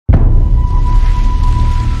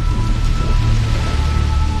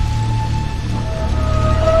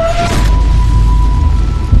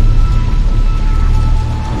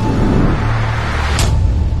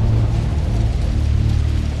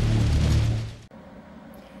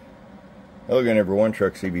Hello again everyone,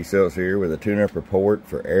 Truck CB Sales here with a tune-up report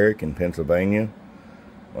for Eric in Pennsylvania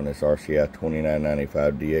on this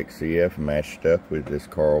RCI-2995DXCF matched up with this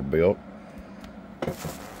Carl built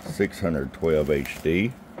 612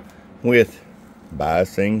 HD with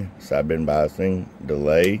biasing, sideband biasing,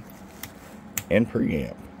 delay, and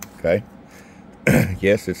preamp. Okay,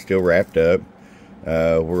 yes, it's still wrapped up.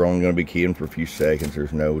 We're only going to be keying for a few seconds.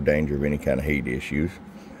 There's no danger of any kind of heat issues.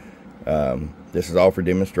 This is all for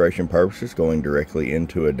demonstration purposes, going directly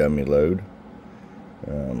into a dummy load.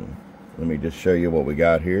 Let me just show you what we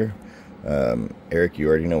got here. Eric, you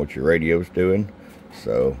already know what your radio's doing,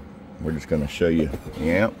 so we're just going to show you the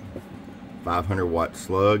amp. 500 watt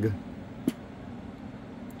slug.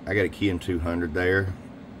 I got a key in 200 there.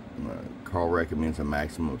 Carl recommends a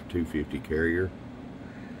maximum of 250 carrier.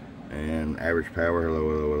 And average power,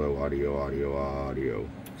 hello, audio.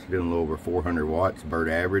 It's doing a little over 400 watts, bird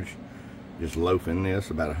average. Just loafing this,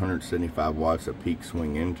 about 175 watts of peak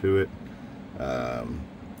swing into it.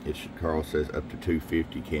 Carl says up to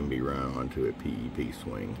 250 can be run onto a PEP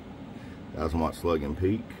swing. 1000 watt slug and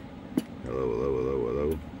peak.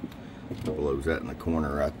 Hello. Blows that in the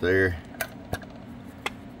corner right there.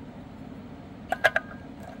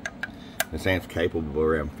 This amp's capable of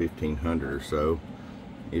around 1500 or so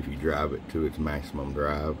if you drive it to its maximum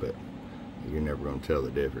drive, but you're never going to tell the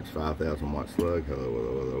difference. 5000 watt slug.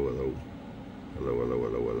 Hello. It's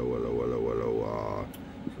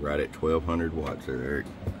right at 1200 watts there, Eric.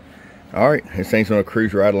 Alright, this thing's going to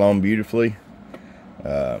cruise right along beautifully.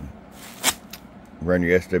 Run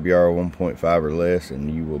your SWR 1.5 or less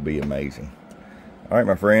and you will be amazing. Alright,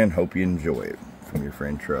 my friend, hope you enjoy it. From your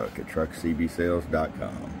friend Truck at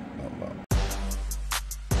truckcbsales.com.